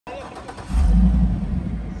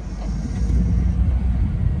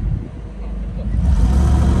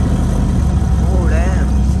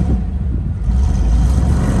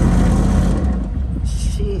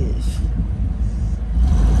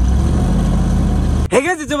Hey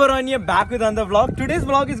guys, it's Varun here back with another vlog. Today's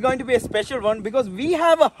vlog is going to be a special one because we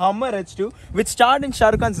have a Hummer H2 which starred in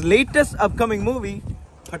Shah Rukh Khan's latest upcoming movie,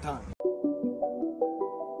 PATHAN.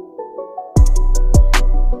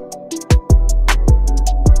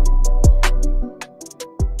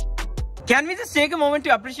 Can we just take a moment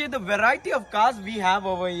to appreciate the variety of cars we have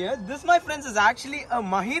over here? This, my friends, is actually a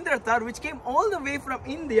Mahindra Thar which came all the way from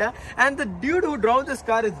India, and the dude who drove this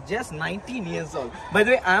car is just 19 years old. By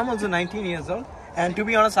the way, I am also 19 years old, and to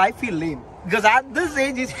be honest, I feel lame because at this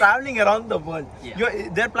age he's traveling around the world.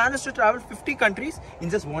 Their plan is to travel 50 countries in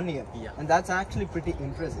just 1 year, and that's actually pretty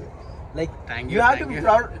impressive. Like, you have to be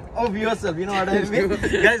proud of yourself, you know what I mean?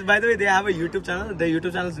 Guys, by the way, they have a YouTube channel. The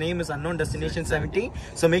YouTube channel's name is Unknown Destination 17.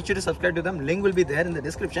 So make sure to subscribe to them. Link will be there in the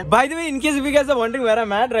description. By the way, in case if you guys are wondering where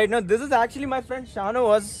I'm at right now, this is actually my friend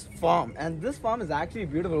Shano's farm. And this farm is actually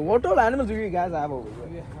beautiful. What all animals do you guys have over here?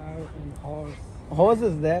 We have a horse. Horse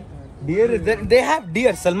is there. Deer is there. They have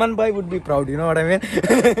deer. Salman Bhai would be proud, you know what I mean? They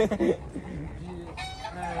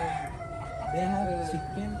have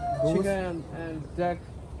chicken, goose. Chicken and duck.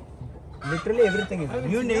 Literally everything is there.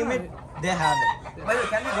 You name it, they have it. By the way,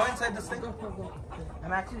 can we go inside this thing? Go.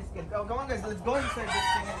 I'm actually scared. Oh, come on guys, let's go inside this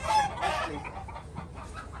thing and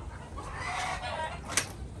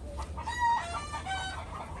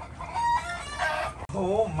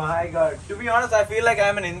oh my god. To be honest, I feel like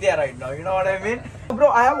I'm in India right now. You know what I mean? Bro,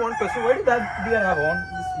 I have one question. Why did that deer have one?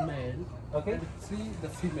 This male. Okay. And 3 the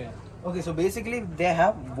female. Okay, so basically they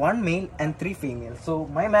have 1 male and 3 females. So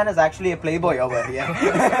my man is actually a playboy over here.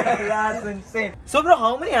 That's insane. So bro,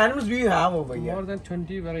 how many animals do you have over here? More than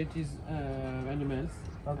 20 varieties animals.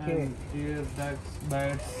 Okay. And deer, ducks,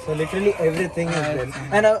 birds. So literally everything is there.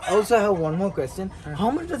 And I also have one more question. How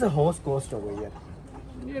much does a horse cost over here?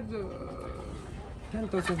 Near the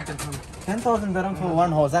 10,000 dirham. 10,000 dirham for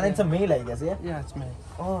one horse, and it's a male, I guess, yeah? Yeah, it's male.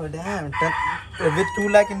 Oh damn! With 2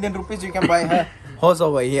 lakh Indian rupees, you can buy a horse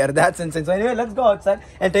over here. That's insane. So anyway, let's go outside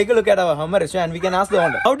and take a look at our Hummer issue, and we can ask the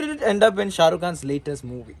owner. How did it end up in Shah Rukh Khan's latest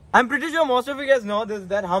movie? I'm pretty sure most of you guys know this,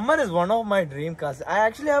 that Hummer is one of my dream cars. I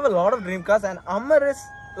actually have a lot of dream cars, and Hummer is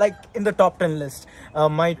like in the top 10 list.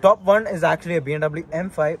 My top one is actually a BMW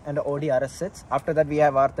M5 and an Audi RS6. After that we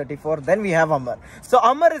have R34, then we have Hummer. So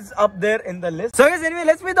Hummer is up there in the list. So guys, anyway,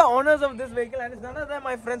 let's meet the owners of this vehicle, and it's none other than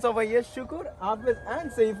my friends over here, Shukur, Abis and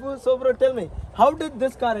Saifu. So bro, tell me, how did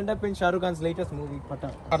this car end up in Shah Rukh Khan's latest movie,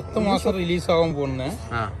 Pathan? അടുത്ത മാസം release ആകാൻ പോകുന്ന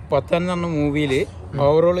പത്താൻ എന്ന മൂവിയിൽ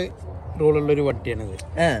overall റോളുള്ള ഒരു വട്ടിയാണിത്.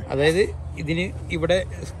 അതായത് ഇതിന് ഇവിടെ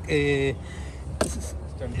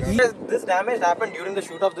this damage happened during the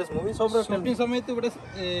shoot of this movie. So bro, shooting സമയത്ത് ഇവിടെ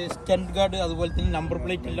സ്റ്റണ്ട് ഗാർഡ് അതുപോലെ തന്നെ നമ്പർ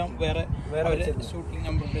പ്ലേറ്റ് എല്ലാം വേറെ ഷൂട്ടിംഗ്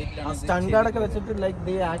നമ്പർ പ്ലേറ്റിലാണ്. stunt guard ഒക്കെ വെച്ചിട്ട് like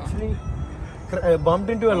they actually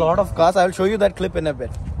bumped into a lot of cars. I will show you that clip in a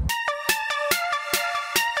bit.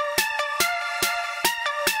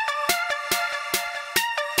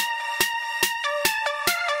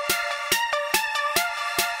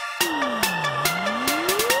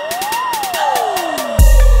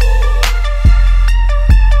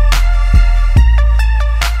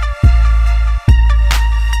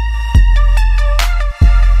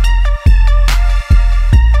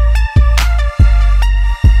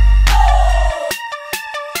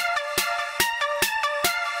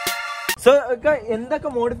 So, എന്തൊക്കെ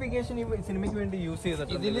modification ഈ സിനിമയ്ക്ക് വേണ്ടി യൂസ്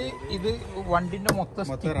ചെയ്തിട്ടുണ്ട്? ഇതില് ഇത് വണ്ടിന്റെ മൊത്തം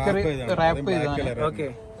സ്റ്റിക്കർ റാപ്പ് ചെയ്തതാണ്. ഓക്കെ.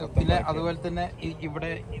 പിന്നെ അതുപോലെ തന്നെ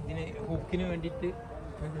ഇവിടെ ഇതിന് ഹുക്കിന് വേണ്ടിയിട്ട്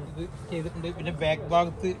ഇത് ചെയ്തിട്ടുണ്ട്. പിന്നെ ബാക്ക്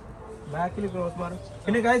ഭാഗത്ത് ബാക്കിൽ ക്രോസ് ബാർ.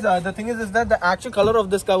 പിന്നെ guys, the thing is that the actual color of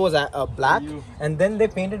this car was black, and then they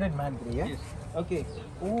painted it matte grey. Yeah. Okay.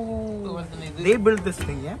 Ooh. They built this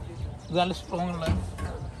thing, yeah. ഇത് നല്ല strong ഉള്ള.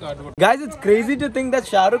 Guys, it's crazy to think that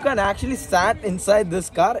Shah Rukh Khan actually sat inside this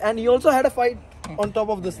car, and he also had a fight on top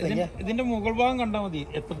of this thing. Yeah. ഇതിന്റെ മുകൾ ഭാഗം കണ്ടാൽ മതി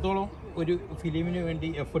എത്രത്തോളം ഒരു ഫിലിമിന് വേണ്ടി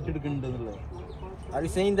എഫർട്ട് എടുക്കുന്നുണ്ട് എന്നുള്ളത്. Are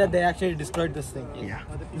you saying that they actually destroyed this thing? Yeah.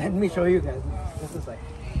 Let me show you guys. This is like.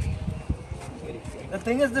 The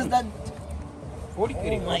thing is this, that. Oh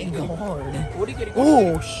my god. Oh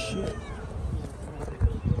shit.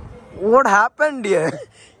 What happened here?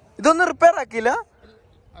 ഇതൊന്നും repair ആക്കില്ല?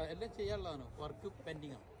 എല്ലാം ചെയ്യാനുള്ളതാണ്. Work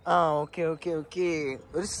pending ആണ്. Okay.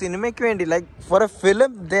 ഒരു സിനിമയ്ക്ക് വേണ്ടി, like for a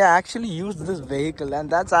film, they actually used this vehicle, and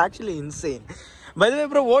that's actually insane. By the way,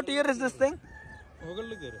 bro, what year is this thing?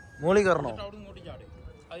 മുകളിൽ കയറും. മോളി കയറണോ? അവിടെ ഇങ്ങോട്ട് ചാടും.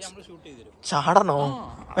 അത് നമ്മൾ ഷൂട്ട് ചെയ്തു തരും. ചാടണോ?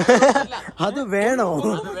 അത് വേണോ?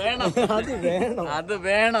 അത്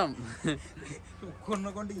വേണം.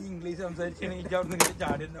 കൊണ്ട് ഈ ഇംഗ്ലീഷ് സംസാരിച്ചു അവിടെ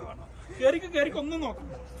ചാടി തന്നെ വേണം. കേറിക്കോ ഒന്നും നോക്കാം.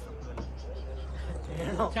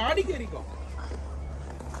 ചാടി കേറിക്കോ.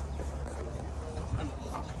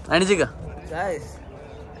 Guys,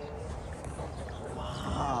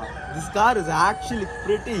 wow, this car is actually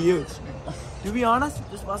pretty huge. To be honest,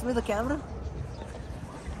 just pass me the camera.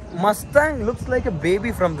 Mustang looks like a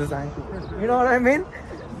baby from this angle. You know what I mean?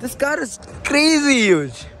 This car is crazy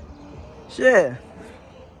huge. Shit.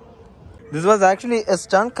 This was actually a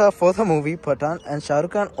stunt car for the movie Pathan, and Shah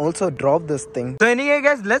Rukh Khan also dropped this thing. So anyway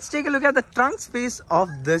guys, let's take a look at the trunk space of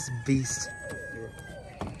this beast.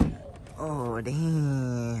 Oh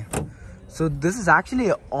damn. So this is actually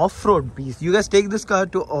an off-road beast. You guys take this car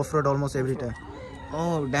to off-road almost every time.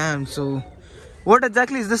 Oh damn. So what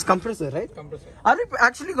exactly is this compressor, right? Compressor. Are we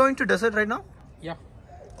actually going to desert right now? Yeah.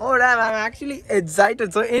 Oh damn, I'm actually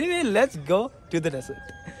excited. So anyway, let's go to the desert.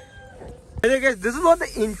 Hey guys, this is what the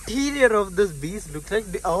interior of this beast looks like.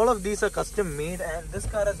 All of these are custom made, and this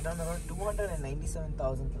car has done around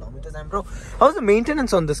 297,000 kilometers. And bro, how's the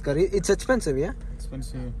maintenance on this car? It's expensive, yeah?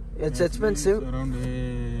 Expensive. It's expensive. It's around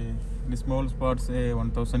in small spots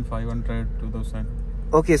 1,500, 2,000.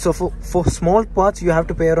 Okay, so for small parts you have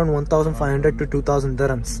to pay around 1,500 to 2,000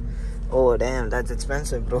 dirhams. Oh damn, that's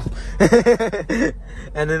expensive, bro.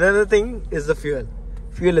 And another thing is the fuel.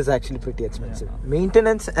 Fuel is actually pretty expensive. Yeah.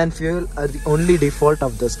 Maintenance and fuel are the only default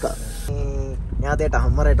of this car. Yeah, that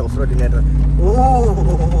HUMMER at off-road later.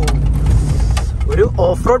 Oh, ഒരു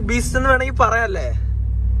off-road beast എന്ന് വേണമെങ്കിൽ പറയാല്ലേ.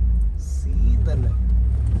 See തന്നെ.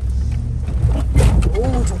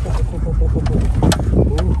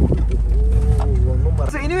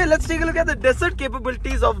 So anyway, let's take a look at the desert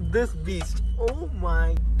capabilities of this beast. Oh my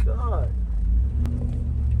god.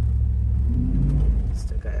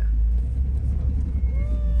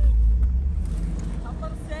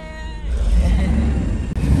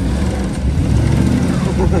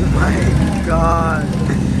 Oh my god.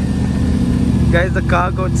 Guys, the car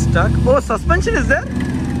got stuck. Oh, suspension is there?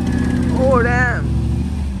 Oh damn.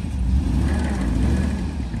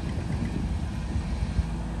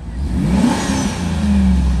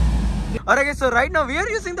 Alright guys, so right now we are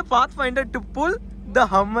using the Pathfinder to pull the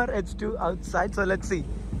HUMMER H2 outside. So let's see.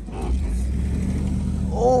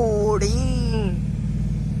 Oh damn.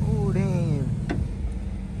 Oh damn.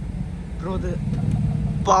 Bro, the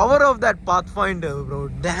power of that Pathfinder, bro.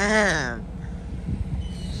 Damn.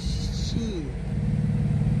 Shit.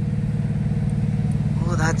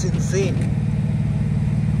 Oh, that's insane.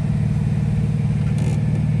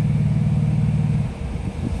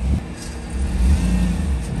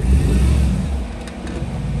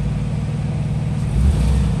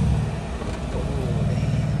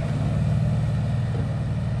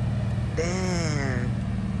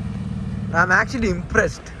 I'm actually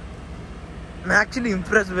impressed. I'm actually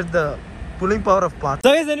impressed with the pulling power of Path.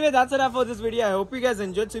 So guys, anyway, that's it for this video. I hope you guys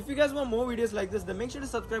enjoyed. So if you guys want more videos like this, then make sure to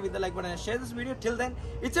subscribe, hit the like button and share this video. Till then,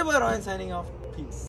 it's your boy Ryan signing off. Peace.